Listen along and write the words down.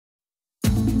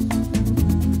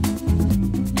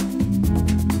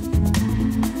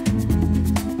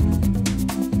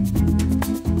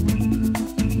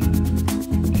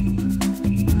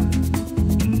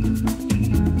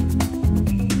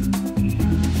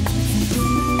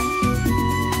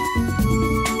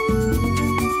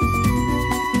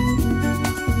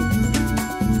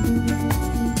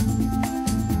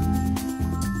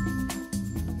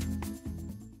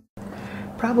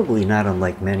Probably not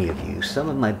unlike many of you, some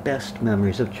of my best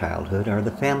memories of childhood are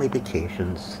the family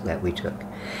vacations that we took.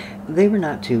 They were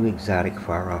not too exotic,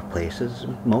 far-off places.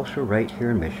 Most were right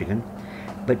here in Michigan.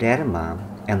 But Dad and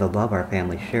Mom, and the love our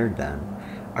family shared then,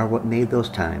 are what made those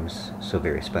times so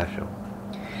very special.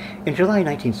 In July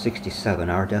 1967,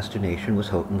 our destination was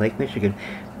Houghton Lake, Michigan.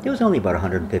 It was only about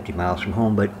 150 miles from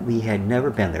home, but we had never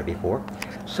been there before,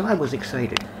 so I was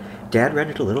excited. Dad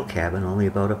rented a little cabin only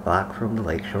about a block from the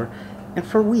lakeshore, and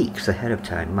for weeks ahead of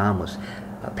time, Mom was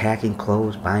packing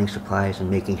clothes, buying supplies, and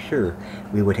making sure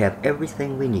we would have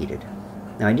everything we needed.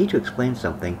 Now, I need to explain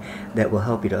something that will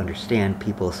help you to understand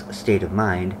people's state of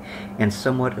mind and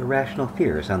somewhat irrational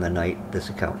fears on the night this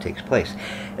account takes place.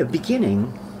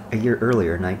 Beginning a year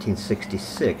earlier,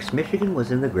 1966, Michigan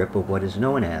was in the grip of what is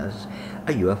known as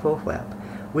a UFO flap,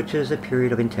 which is a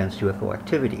period of intense UFO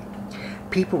activity.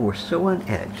 People were so on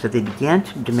edge that they began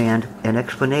to demand an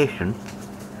explanation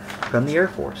from the Air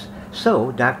Force.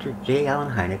 So Dr. J.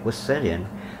 Allen Hynek was sent in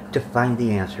to find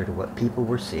the answer to what people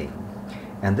were seeing.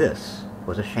 And this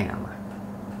was a sham.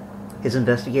 His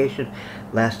investigation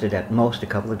lasted at most a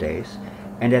couple of days,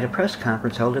 and at a press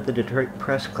conference held at the Detroit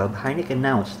Press Club, Hynek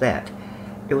announced that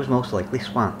it was most likely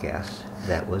swamp gas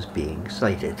that was being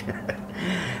sighted.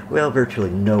 Well,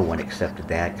 virtually no one accepted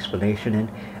that explanation,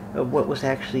 and what was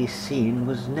actually seen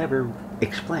was never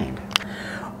explained.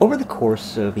 Over the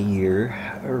course of a year,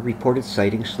 reported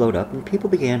sightings slowed up, and people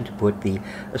began to put the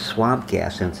swamp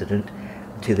gas incident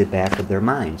to the back of their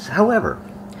minds. However,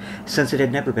 since it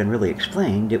had never been really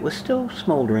explained, it was still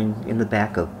smoldering in the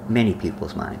back of many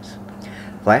people's minds.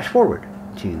 Flash forward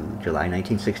to July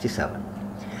 1967.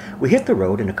 We hit the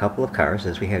road in a couple of cars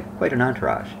as we had quite an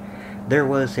entourage. There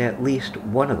was at least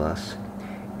one of us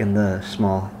in the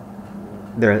small...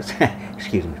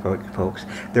 excuse me, folks.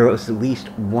 There was at least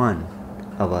one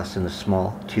of us in the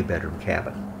small two-bedroom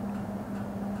cabin.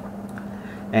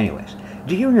 Anyways,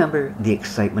 do you remember the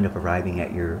excitement of arriving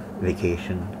at your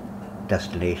vacation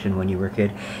destination when you were a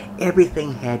kid?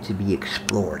 Everything had to be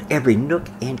explored, every nook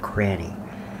and cranny.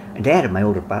 Dad and my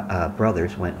older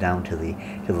brothers went down to the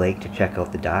lake to check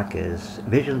out the dock as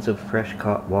visions of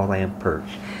fresh-caught walleye and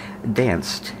perch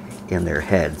danced in their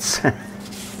heads.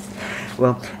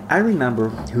 Well, I don't remember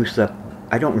who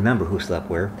slept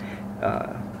where,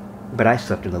 but I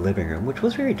slept in the living room, which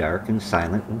was very dark and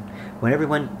silent, and when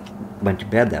everyone went to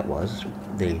bed,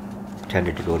 they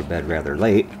tended to go to bed rather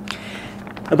late.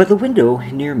 But the window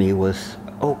near me was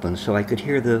open, so I could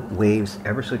hear the waves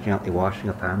ever so gently washing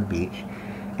upon the beach.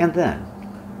 And then,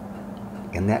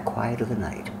 in that quiet of the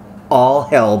night, all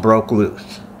hell broke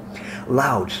loose.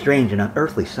 Loud, strange, and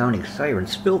unearthly sounding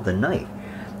sirens filled the night.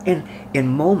 And in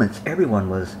moments, everyone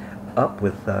was up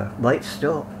with lights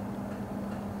still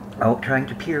out, trying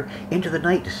to peer into the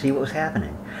night to see what was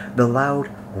happening. The loud,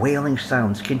 wailing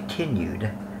sounds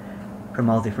continued from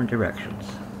all different directions.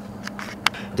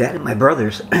 Dad and my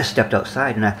brothers stepped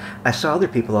outside, and I saw other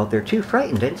people out there too,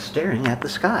 frightened and staring at the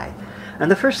sky. And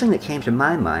the first thing that came to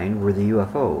my mind were the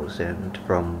UFOs, and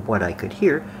from what I could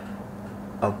hear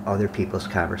of other people's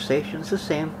conversations, the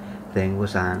same thing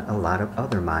was on a lot of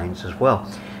other minds as well.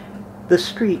 The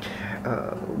street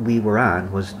we were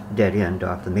on was dead-end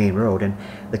off the main road, and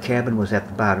the cabin was at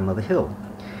the bottom of a hill.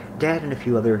 Dad and a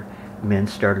few other men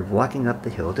started walking up the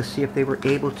hill to see if they were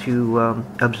able to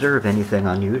observe anything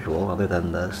unusual other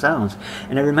than the sounds.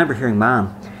 And I remember hearing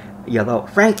Mom yell out,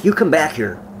 "Frank, you come back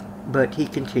here!" But he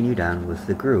continued on with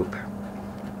the group.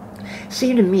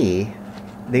 Seemed to me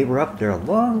they were up there a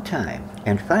long time,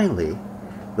 and finally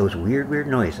those weird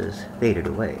noises faded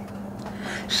away.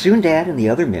 Soon Dad and the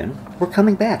other men were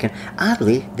coming back, and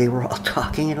oddly they were all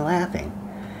talking and laughing.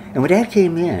 And when Dad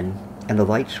came in and the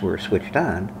lights were switched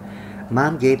on,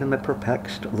 Mom gave him a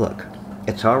perplexed look.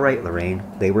 "It's all right, Lorraine,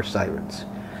 they were sirens."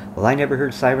 "Well, I never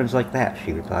heard sirens like that,"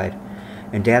 she replied.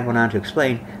 And Dad went on to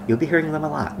explain, "You'll be hearing them a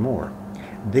lot more.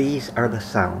 These are the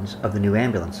sounds of the new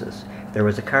ambulances. There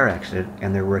was a car accident,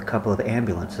 and there were a couple of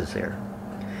ambulances there."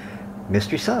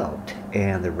 Mystery solved,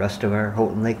 and the rest of our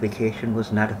Houghton Lake vacation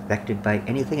was not affected by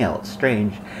anything else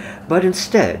strange, but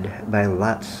instead by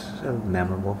lots of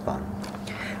memorable fun.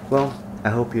 Well, I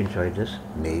hope you enjoyed this.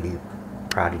 Maybe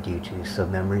prodded you to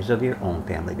some memories of your own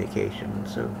family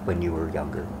vacations when you were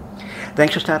younger.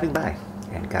 Thanks for stopping by,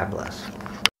 and God bless.